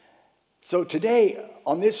So today,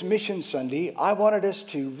 on this Mission Sunday, I wanted us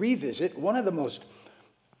to revisit one of the most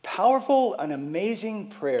powerful and amazing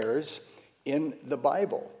prayers in the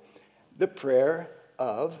Bible, the prayer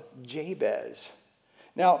of Jabez.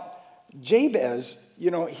 Now, Jabez,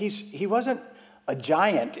 he wasn't a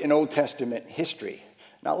giant in Old Testament history,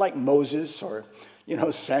 not like Moses or,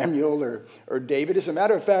 Samuel or David. As a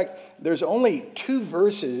matter of fact, there's only 2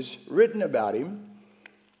 verses written about him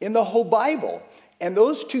in the whole Bible. And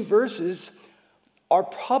those 2 verses are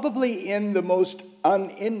probably in the most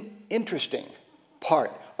uninteresting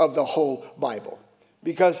part of the whole Bible,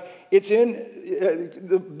 because it's in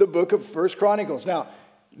the book of 1 Chronicles. Now,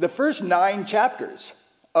 the first 9 chapters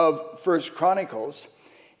of 1 Chronicles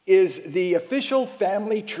is the official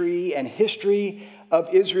family tree and history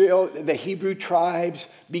of Israel, the Hebrew tribes,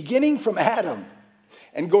 beginning from Adam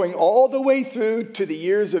and going all the way through to the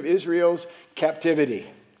years of Israel's captivity.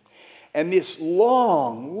 And this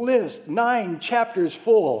long list, 9 chapters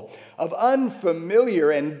full of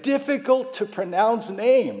unfamiliar and difficult to pronounce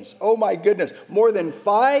names. Oh my goodness, more than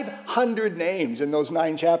 500 names in those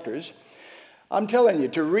 9 chapters. I'm telling you,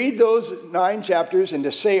 to read those 9 chapters and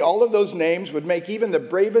to say all of those names would make even the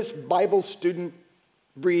bravest Bible student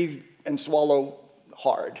breathe and swallow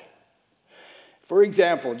hard. For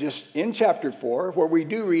example, just in chapter 4, where we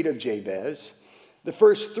do read of Jabez, the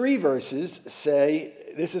first 3 verses say,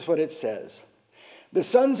 this is what it says. The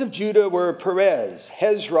sons of Judah were Perez,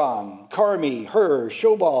 Hezron, Carmi, Hur,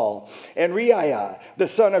 Shobal, and Reiah. The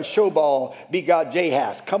son of Shobal begot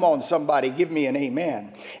Jahath. Come on, somebody, give me an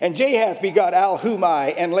amen. And Jahath begot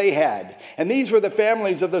Alhumai and Lahad. And these were the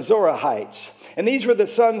families of the Zorahites. And these were the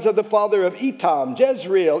sons of the father of Etam,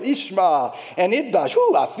 Jezreel, Ishma, and Idbash.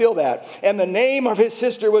 Ooh, I feel that. And the name of his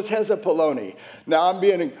sister was Hezapoloni. Now, I'm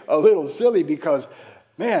being a little silly because,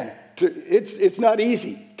 man, it's not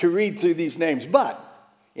easy to read through these names. But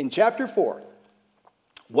in chapter 4,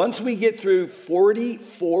 once we get through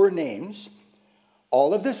 44 names,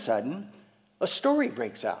 all of a sudden, a story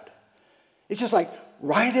breaks out. It's just like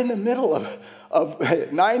right in the middle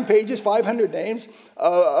of 9 pages, 500 names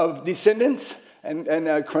of descendants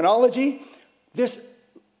and chronology, this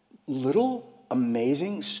little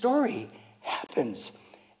amazing story happens.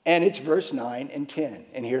 And it's verse 9 and 10.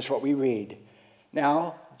 And here's what we read.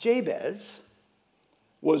 Now, Jabez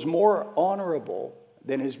was more honorable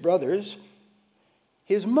than his brothers.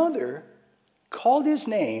 His mother called his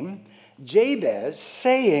name Jabez,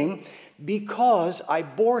 saying, because I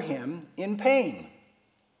bore him in pain.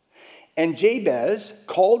 And Jabez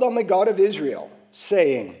called on the God of Israel,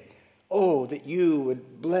 saying, oh, that you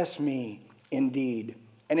would bless me indeed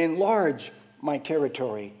and enlarge my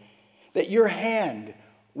territory, that your hand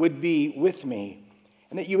would be with me,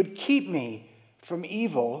 and that you would keep me from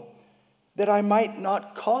evil, that I might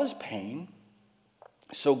not cause pain.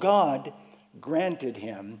 So God granted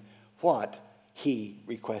him what he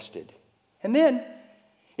requested. And then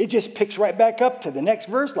it just picks right back up to the next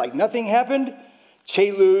verse like nothing happened.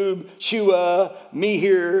 Chalub, Shua,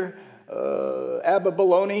 Mehir,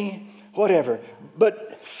 Ababaloni, whatever.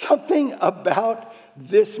 But something about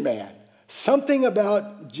this man, something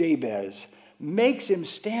about Jabez makes him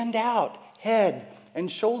stand out head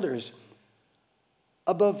and shoulders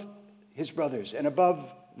above his brothers and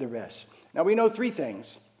above the rest. Now we know 3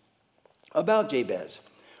 things about Jabez.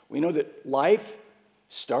 We know that life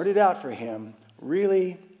started out for him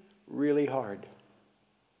really, really hard.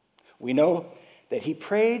 We know that he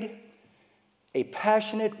prayed a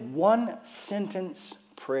passionate 1-sentence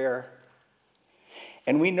prayer.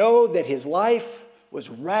 And we know that his life was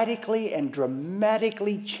radically and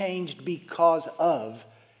dramatically changed because of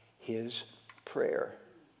his prayer.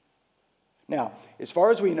 Now, as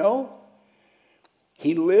far as we know,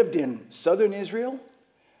 he lived in southern Israel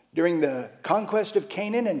during the conquest of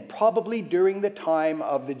Canaan and probably during the time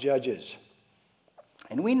of the Judges.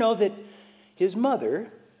 And we know that his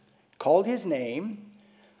mother called his name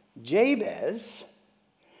Jabez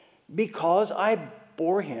because I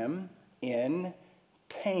bore him in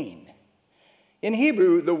pain. In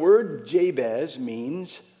Hebrew, the word Jabez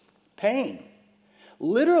means pain.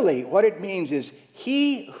 Literally, what it means is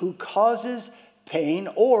he who causes pain,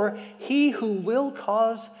 or he who will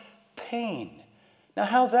cause pain. Now,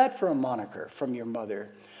 how's that for a moniker from your mother?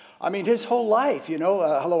 I mean, his whole life,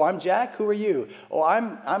 hello, I'm Jack, who are you? Oh,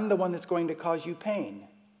 I'm the one that's going to cause you pain.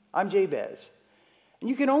 I'm Jabez. And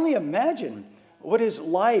you can only imagine what his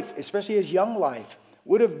life, especially his young life,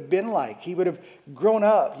 would have been like. He would have grown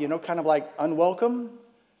up, kind of like unwelcome,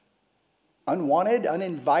 unwanted,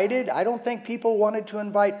 uninvited. I don't think people wanted to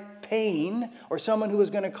invite pain or someone who was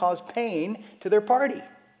going to cause pain to their party.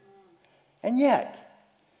 And yet,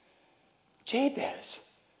 Jabez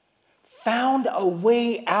found a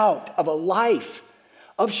way out of a life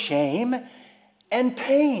of shame and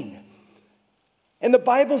pain. And the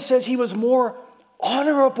Bible says he was more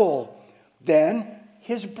honorable than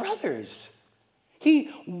his brothers.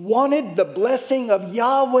 He wanted the blessing of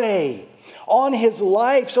Yahweh on his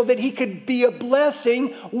life so that he could be a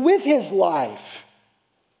blessing with his life.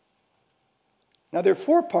 Now, there are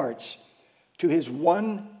 4 parts to his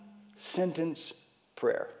one-sentence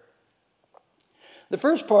prayer. The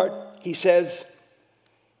first part, it says,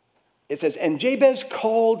 and Jabez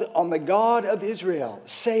called on the God of Israel,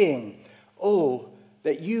 saying, "Oh,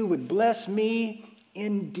 that you would bless me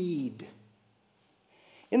indeed."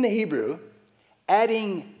 In the Hebrew,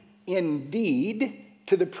 adding "indeed"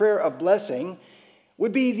 to the prayer of blessing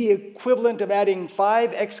would be the equivalent of adding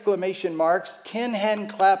 5 exclamation marks, 10 hand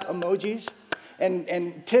clap emojis,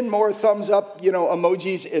 and 10 more thumbs up,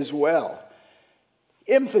 emojis as well.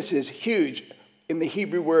 Emphasis huge in the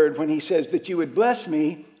Hebrew word when he says that you would bless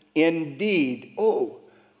me indeed. Oh,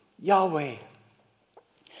 Yahweh,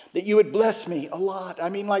 that you would bless me a lot. I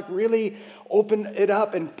mean, like really open it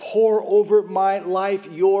up and pour over my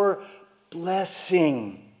life your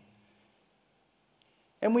blessing.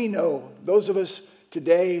 And we know, those of us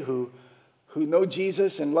today who know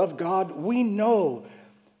Jesus and love God, we know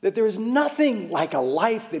that there is nothing like a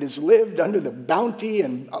life that is lived under the bounty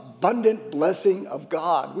and abundant blessing of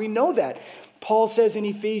God. We know that. Paul says in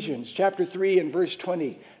Ephesians chapter 3 and verse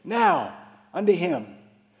 20, "Now unto him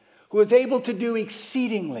who is able to do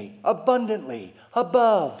exceedingly, abundantly,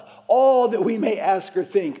 above all that we may ask or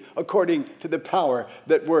think, according to the power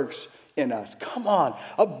that works in us." Come on,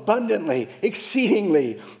 abundantly,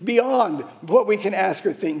 exceedingly, beyond what we can ask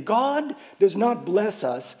or think. God does not bless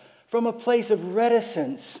us from a place of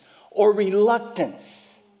reticence or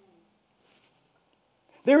reluctance.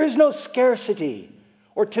 There is no scarcity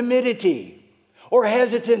or timidity or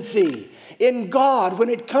hesitancy in God when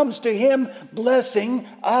it comes to him blessing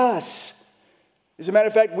us. As a matter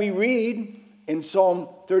of fact, we read in Psalm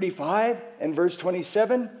 35 and verse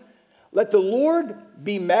 27, "Let the Lord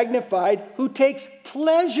be magnified who takes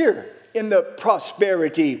pleasure in the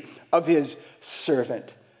prosperity of his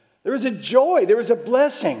servant." There is a joy, there is a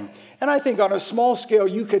blessing. And I think on a small scale,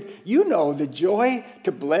 the joy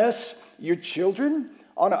to bless your children,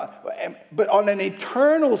 but on an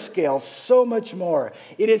eternal scale, so much more.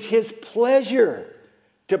 It is his pleasure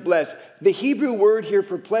to bless. The Hebrew word here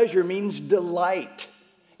for pleasure means delight.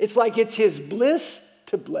 It's like it's his bliss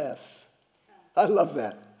to bless. I love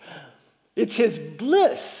that. It's his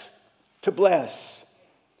bliss to bless.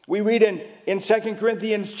 We read in 2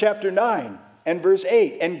 Corinthians chapter 9 and verse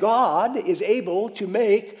 8, "And God is able to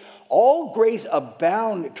make all grace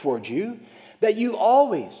abound toward you, that you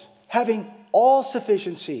always, having all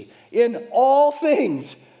sufficiency in all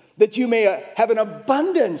things, that you may have an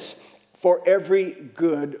abundance for every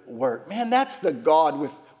good work." Man, that's the God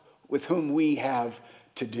with whom we have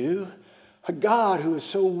to do. A God who is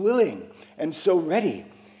so willing and so ready.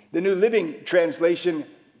 The New Living Translation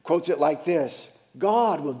quotes it like this: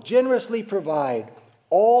 "God will generously provide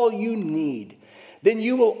all you need. Then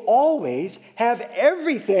you will always have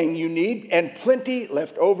everything you need and plenty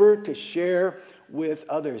left over to share with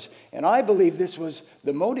others." And I believe this was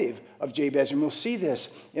the motive of Jabez, and we'll see this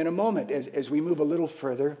in a moment as we move a little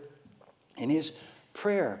further in his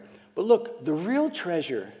prayer. But look, the real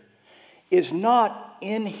treasure is not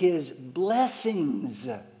in his blessings.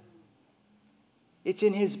 It's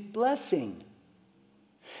in his blessing.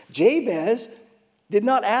 Jabez did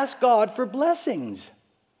not ask God for blessings.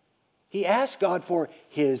 He asked God for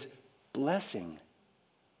his blessing.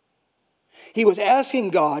 He was asking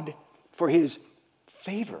God for his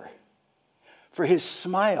favor, for his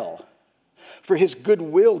smile, for his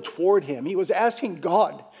goodwill toward him. He was asking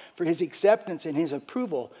God for his acceptance and his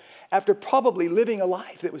approval after probably living a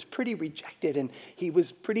life that was pretty rejected and he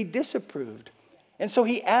was pretty disapproved. And so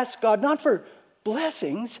he asked God not for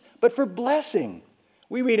blessings, but for blessing.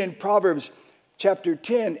 We read in Proverbs chapter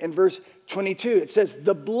 10 and verse 22, it says,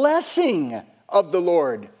 "The blessing of the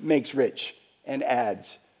Lord makes rich and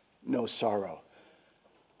adds no sorrow."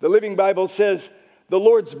 The Living Bible says, "The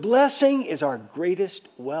Lord's blessing is our greatest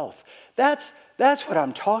wealth." That's what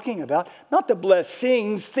I'm talking about. Not the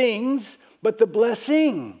blessings, things, but the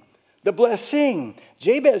blessing. The blessing.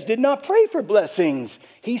 Jabez did not pray for blessings.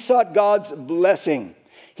 He sought God's blessing.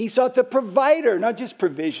 He sought the provider, not just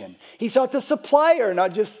provision. He sought the supplier,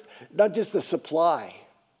 not just the supply.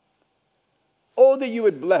 "Oh, that you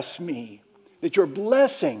would bless me, that your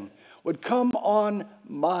blessing would come on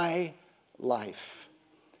my life."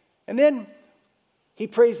 And then he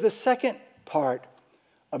prays the second part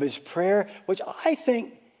of his prayer, which I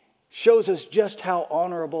think shows us just how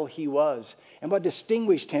honorable he was and what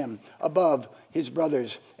distinguished him above his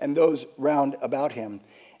brothers and those round about him.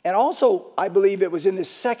 And also, I believe it was in this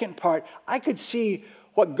second part, I could see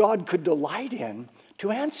what God could delight in to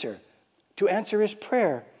answer his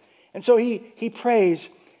prayer. And so he prays,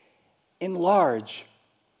 enlarge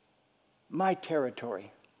my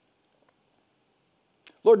territory.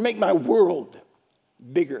 Lord, make my world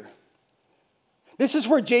bigger. This is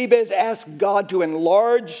where Jabez asked God to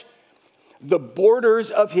enlarge the borders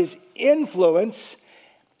of his influence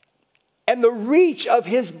and the reach of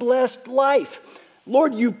his blessed life.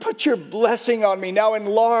 Lord, you put your blessing on me. Now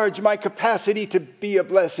enlarge my capacity to be a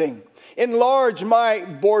blessing. Enlarge my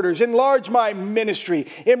borders. Enlarge my ministry.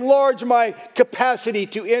 Enlarge my capacity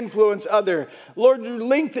to influence others. Lord,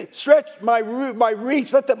 stretch my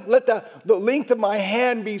reach. Let the length of my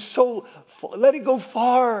hand be so, let it go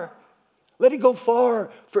far. Let it go far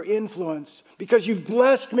for influence because you've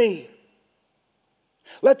blessed me.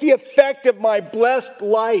 Let the effect of my blessed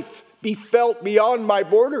life be felt beyond my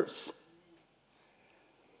borders.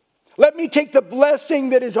 Let me take the blessing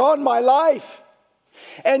that is on my life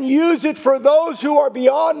and use it for those who are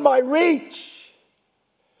beyond my reach.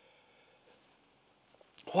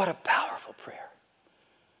 What a powerful prayer.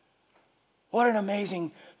 What an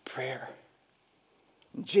amazing prayer.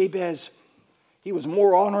 Jabez, he was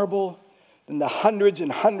more honorable than the hundreds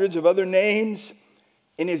and hundreds of other names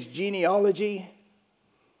in his genealogy.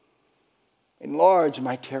 Enlarge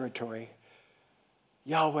my territory.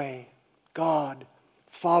 Yahweh, God,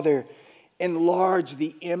 Father, enlarge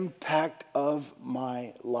the impact of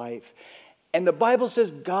my life. And the Bible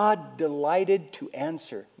says God delighted to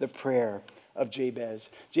answer the prayer of Jabez.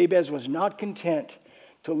 Jabez was not content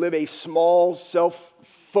to live a small,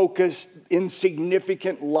 self-focused,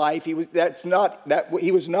 insignificant life. He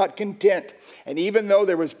was not content. And even though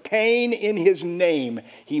there was pain in his name,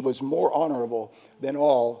 he was more honorable than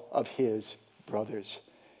all of his brothers.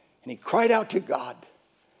 And he cried out to God,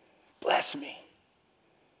 bless me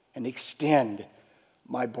and extend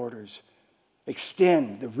my borders.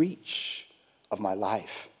 Extend the reach of my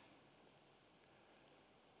life.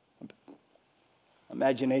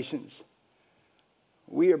 Imaginations.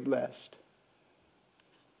 We are blessed.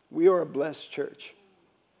 We are a blessed church.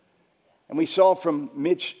 And we saw from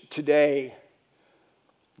Mitch today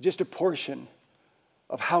just a portion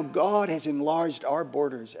of how God has enlarged our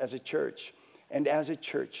borders as a church and as a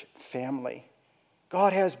church family.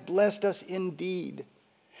 God has blessed us indeed.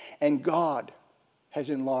 And God has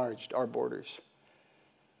enlarged our borders.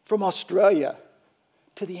 From Australia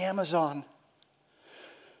to the Amazon.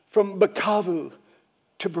 From Bukavu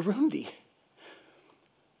to Burundi.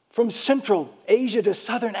 From Central Asia to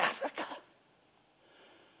Southern Africa.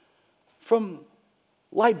 From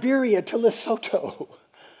Liberia to Lesotho.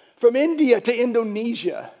 From India to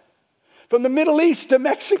Indonesia. From the Middle East to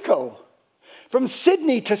Mexico. From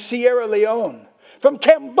Sydney to Sierra Leone. From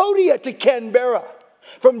Cambodia to Canberra.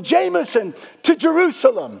 From Jameson to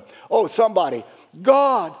Jerusalem. Oh, somebody.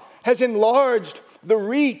 God has enlarged the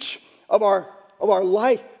reach of our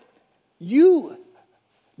life.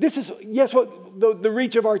 This is, yes, the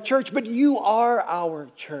reach of our church, but you are our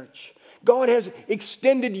church. God has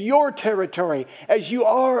extended your territory as you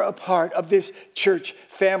are a part of this church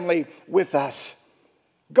family with us.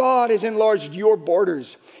 God has enlarged your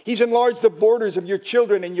borders. He's enlarged the borders of your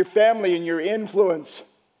children and your family and your influence.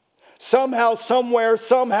 Somehow, somewhere,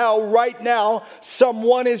 somehow, right now,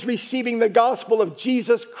 someone is receiving the gospel of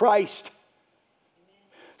Jesus Christ.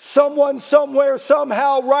 Someone, somewhere,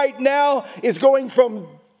 somehow, right now is going from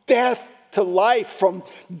death to life, from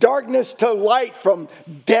darkness to light, from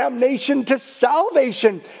damnation to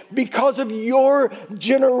salvation because of your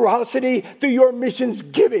generosity through your missions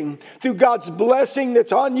giving, through God's blessing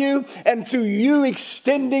that's on you, and through you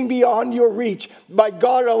extending beyond your reach, by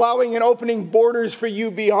God allowing and opening borders for you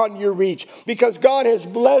beyond your reach, because God has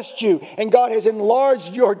blessed you and God has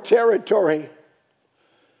enlarged your territory.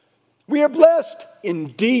 We are blessed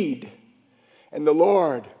indeed, and the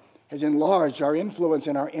Lord has enlarged our influence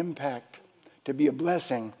and our impact to be a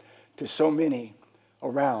blessing to so many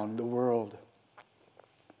around the world.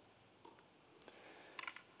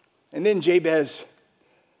 And then Jabez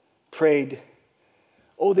prayed,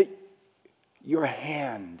 oh, that your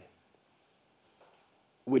hand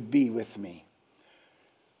would be with me.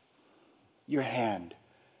 Your hand.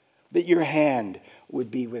 That your hand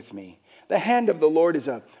would be with me. The hand of the Lord is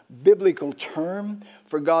a biblical term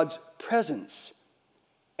for God's presence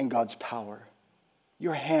and God's power.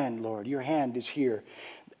 Your hand, Lord, your hand is here.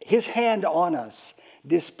 His hand on us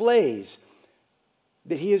displays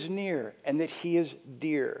that he is near and that he is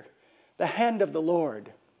dear. The hand of the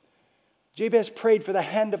Lord Jabez prayed for the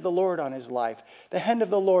hand of the Lord on his life, the hand of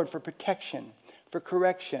the Lord for protection, for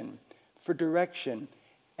correction, for direction,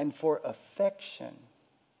 and for affection.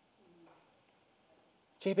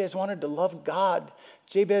 Jabez wanted to love God.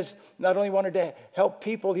 Jabez not only wanted to help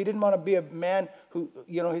people, he didn't want to be a man who,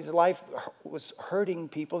 his life was hurting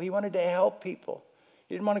people. He wanted to help people.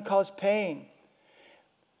 He didn't want to cause pain.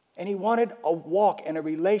 And he wanted a walk and a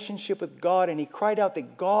relationship with God, and he cried out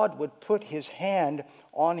that God would put his hand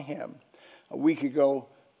on him. A week ago,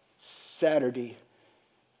 Saturday,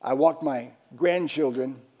 I walked my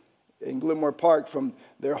grandchildren in Glenmore Park from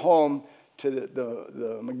their home to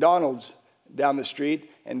the McDonald's down the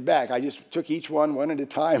street and back. I just took each one at a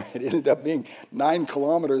time. It ended up being 9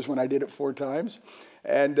 kilometers when I did it 4 times.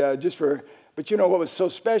 And but what was so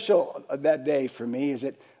special that day for me is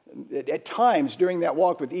that at times during that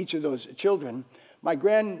walk with each of those children, my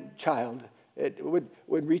grandchild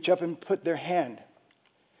would reach up and put their hand.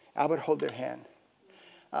 I would hold their hand.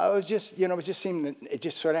 It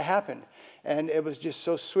just sort of happened. And it was just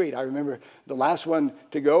so sweet. I remember the last one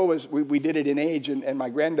to go was, we did it in age, and my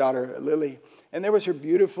granddaughter, Lily, and there was her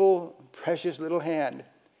beautiful, precious little hand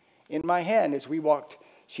in my hand as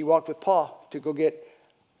she walked with Paul to go get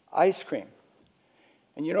ice cream.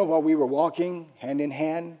 And while we were walking hand in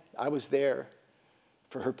hand, I was there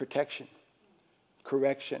for her protection,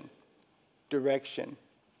 correction, direction,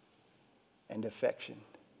 and affection.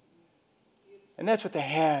 And that's what the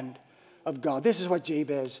hand of God, this is what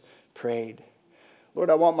Jabez prayed. Lord,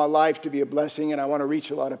 I want my life to be a blessing, and I want to reach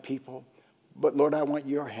a lot of people. But Lord, I want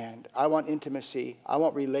your hand. I want intimacy. I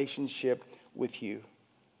want relationship with you.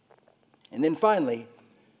 And then finally,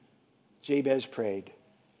 Jabez prayed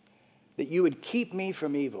that you would keep me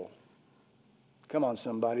from evil. Come on,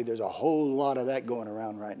 somebody. There's a whole lot of that going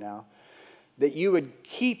around right now. That you would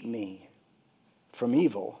keep me from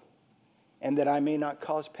evil, and that I may not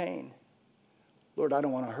cause pain. Lord, I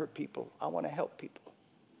don't want to hurt people. I want to help people.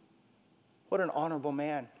 What an honorable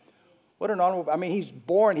man. He's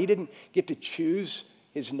born. He didn't get to choose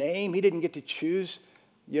his name. He didn't get to choose,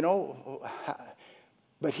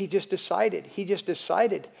 but he just decided. He just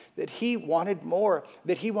decided that he wanted more,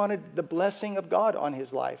 that he wanted the blessing of God on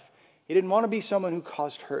his life. He didn't want to be someone who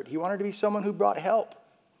caused hurt. He wanted to be someone who brought help.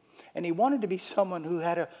 And he wanted to be someone who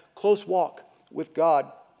had a close walk with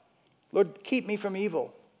God. Lord, keep me from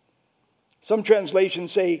evil. Some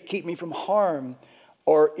translations say, keep me from harm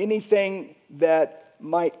or anything that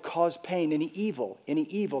might cause pain, any evil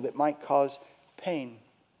that might cause pain.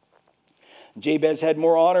 Jabez had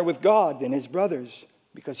more honor with God than his brothers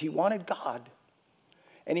because he wanted God,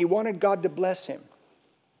 and he wanted God to bless him.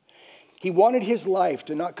 He wanted his life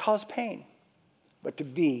to not cause pain, but to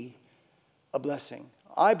be a blessing.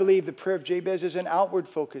 I believe the prayer of Jabez is an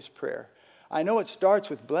outward-focused prayer. I know it starts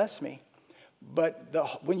with bless me, but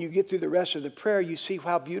when you get through the rest of the prayer, you see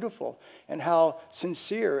how beautiful and how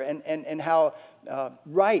sincere and how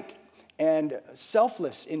right and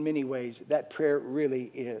selfless in many ways that prayer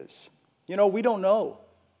really is. We don't know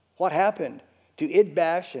what happened to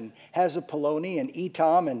Idbash and Hazapoloni and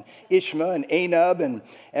Etam and Ishma and Anub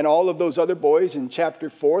and all of those other boys in chapter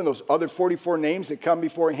 4 and those other 44 names that come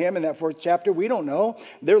before him in that 4th chapter. We don't know.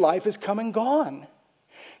 Their life has come and gone.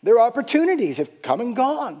 Their opportunities have come and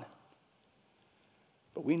gone.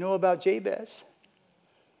 But we know about Jabez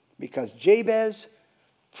because Jabez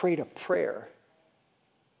prayed a prayer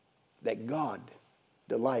that God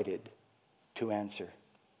delighted to answer.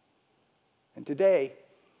 And today,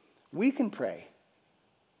 we can pray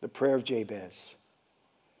the prayer of Jabez.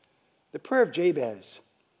 The prayer of Jabez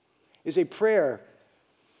is a prayer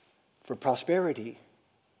for prosperity,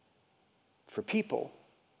 for people,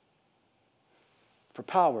 for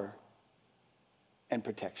power, and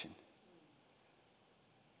protection.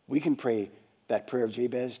 We can pray that prayer of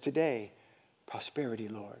Jabez today. Prosperity,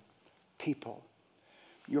 Lord, people,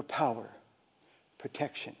 your power,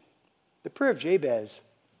 protection. The prayer of Jabez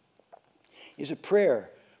is a prayer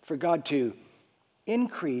for God to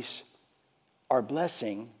increase our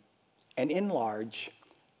blessing and enlarge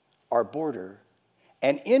our border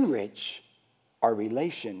and enrich our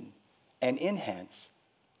relation and enhance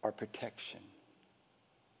our protection.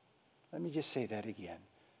 Let me just say that again.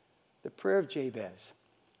 The prayer of Jabez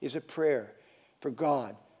is a prayer for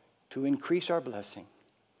God to increase our blessing,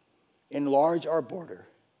 enlarge our border,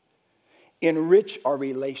 enrich our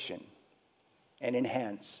relation, and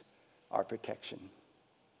enhance our protection.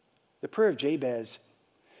 The prayer of Jabez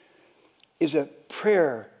is a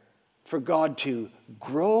prayer for God to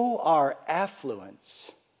grow our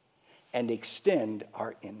affluence and extend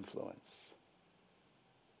our influence.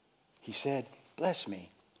 He said, bless me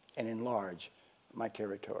and enlarge my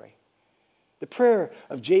territory. The prayer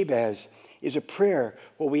of Jabez is a prayer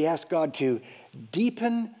where we ask God to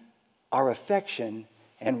deepen our affection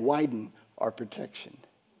and widen our protection.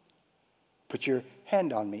 Put your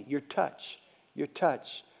hand on me, your touch,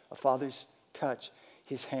 a father's touch,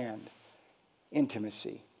 his hand,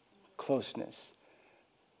 intimacy, closeness.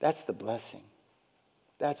 That's the blessing.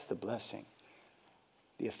 That's the blessing.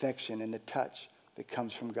 The affection and the touch that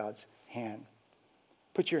comes from God's hand.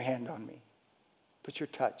 Put your hand on me. Put your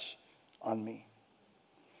touch on me.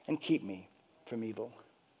 And keep me from evil.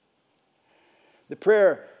 The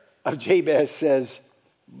prayer of Jabez says,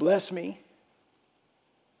 bless me,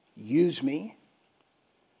 use me,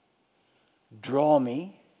 draw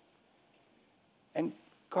me, and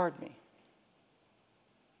guard me.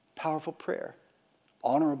 Powerful prayer,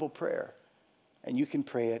 honorable prayer. And you can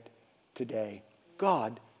pray it today.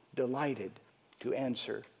 God delighted to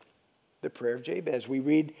answer the prayer of Jabez. We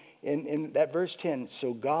read in that verse 10,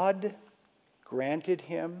 so God granted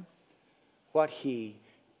him what he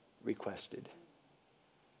requested.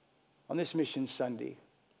 On this Mission Sunday,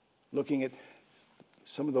 looking at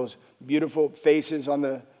some of those beautiful faces on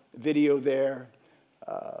the video there,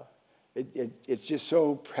 it's just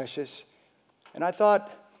so precious. And I thought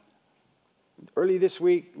early this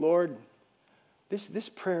week, Lord, this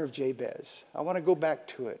prayer of Jabez, I want to go back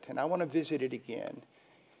to it and I want to visit it again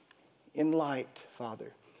in light,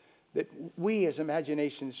 Father, that we as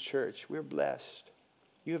Imaginations Church, we're blessed.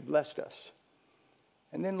 You have blessed us.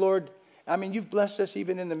 And then, Lord, you've blessed us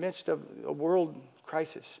even in the midst of a world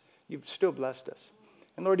crisis. You've still blessed us.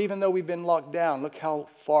 And Lord, even though we've been locked down, look how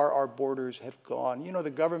far our borders have gone. You know, the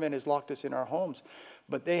government has locked us in our homes,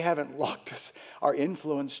 but they haven't locked us, our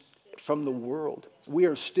influence from the world. We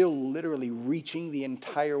are still literally reaching the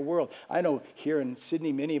entire world. I know here in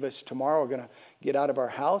Sydney, many of us tomorrow are going to get out of our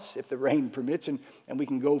house if the rain permits and we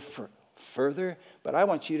can go further. But I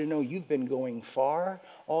want you to know you've been going far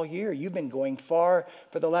all year. You've been going far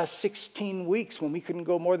for the last 16 weeks when we couldn't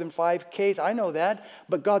go more than 5Ks. I know that.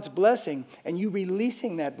 But God's blessing and you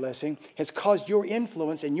releasing that blessing has caused your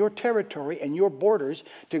influence and your territory and your borders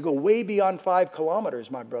to go way beyond 5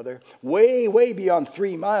 kilometers, my brother. Way, way beyond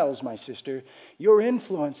 3 miles, my sister. Your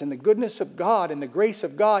influence and the goodness of God and the grace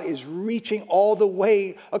of God is reaching all the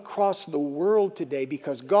way across the world today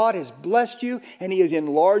because God has blessed you and he has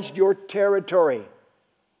enlarged your territory.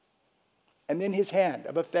 And then his hand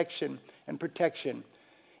of affection and protection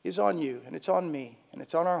is on you, and it's on me, and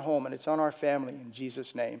it's on our home, and it's on our family in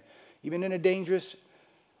Jesus' name. Even in a dangerous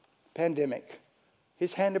pandemic,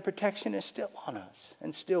 his hand of protection is still on us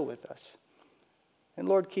and still with us. And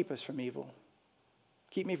Lord, keep us from evil.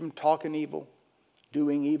 Keep me from talking evil,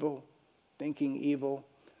 doing evil, thinking evil.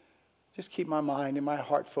 Just keep my mind and my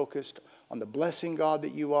heart focused on the blessing, God,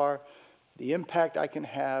 that you are, the impact I can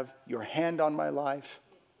have, your hand on my life.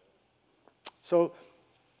 So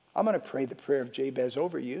I'm going to pray the prayer of Jabez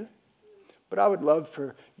over you. But I would love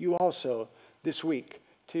for you also this week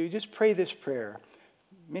to just pray this prayer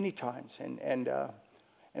many times. And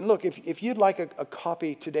look, if you'd like a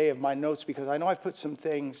copy today of my notes, because I know I've put some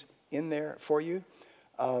things in there for you,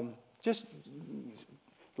 just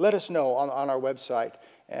let us know on our website.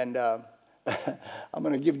 And I'm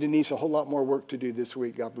going to give Denise a whole lot more work to do this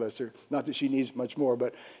week. God bless her. Not that she needs much more,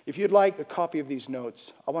 but if you'd like a copy of these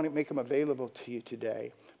notes, I want to make them available to you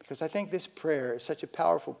today because I think this prayer is such a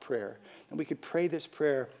powerful prayer, and we could pray this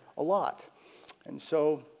prayer a lot. And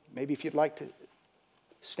so maybe if you'd like to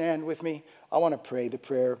stand with me, I want to pray the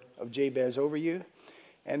prayer of Jabez over you.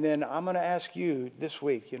 And then I'm going to ask you this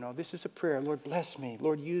week, this is a prayer. Lord, bless me.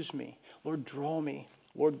 Lord, use me. Lord, draw me.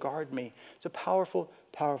 Lord, guard me. It's a powerful,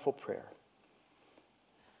 powerful prayer.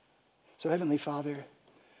 So Heavenly Father,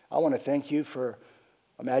 I want to thank you for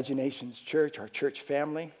Imaginations Church, our church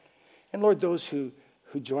family. And Lord, those who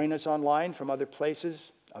join us online from other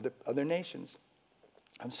places, other nations.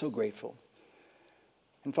 I'm so grateful.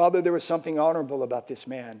 And Father, there was something honorable about this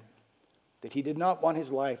man, that he did not want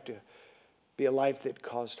his life to be a life that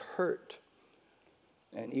caused hurt.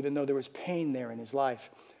 And even though there was pain there in his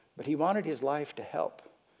life, but he wanted his life to help.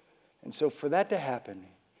 And so for that to happen,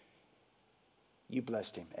 you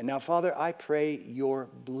blessed him. And now, Father, I pray your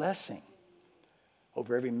blessing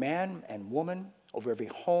over every man and woman, over every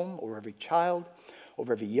home, over every child,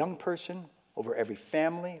 over every young person, over every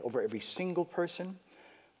family, over every single person,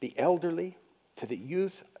 the elderly, to the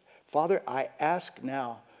youth. Father, I ask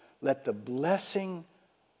now, let the blessing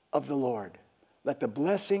of the Lord, let the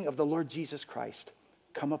blessing of the Lord Jesus Christ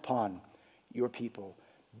come upon your people.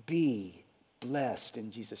 Be blessed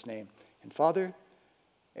in Jesus' name. And Father,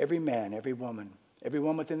 every man,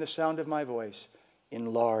 everyone within the sound of my voice,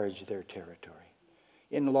 enlarge their territory.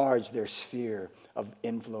 Enlarge their sphere of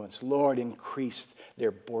influence. Lord, increase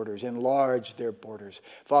their borders. Enlarge their borders.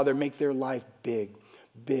 Father, make their life big,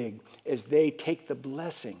 big, as they take the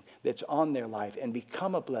blessing that's on their life and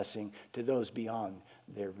become a blessing to those beyond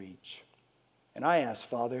their reach. And I ask,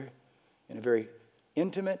 Father, in a very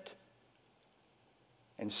intimate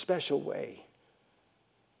and special way,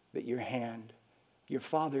 that your hand, your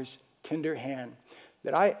Father's tender hand,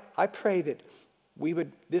 that I pray that we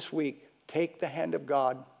would this week take the hand of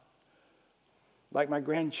God like my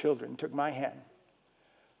grandchildren took my hand.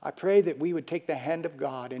 I pray that we would take the hand of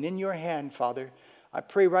God, and in your hand, Father, I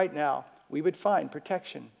pray right now we would find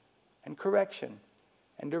protection and correction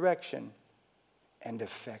and direction and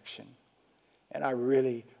affection. And I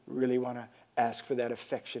really, really want to ask for that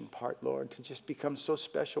affection part, Lord, to just become so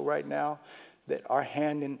special right now, that our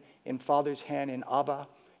hand in Father's hand, in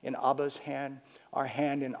Abba's hand, our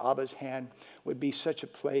hand in Abba's hand would be such a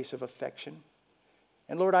place of affection.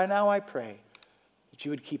 And Lord, I pray that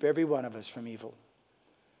you would keep every one of us from evil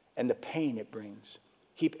and the pain it brings.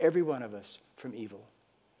 Keep every one of us from evil.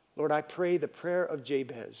 Lord, I pray the prayer of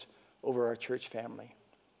Jabez over our church family.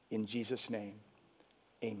 In Jesus' name,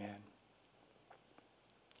 amen.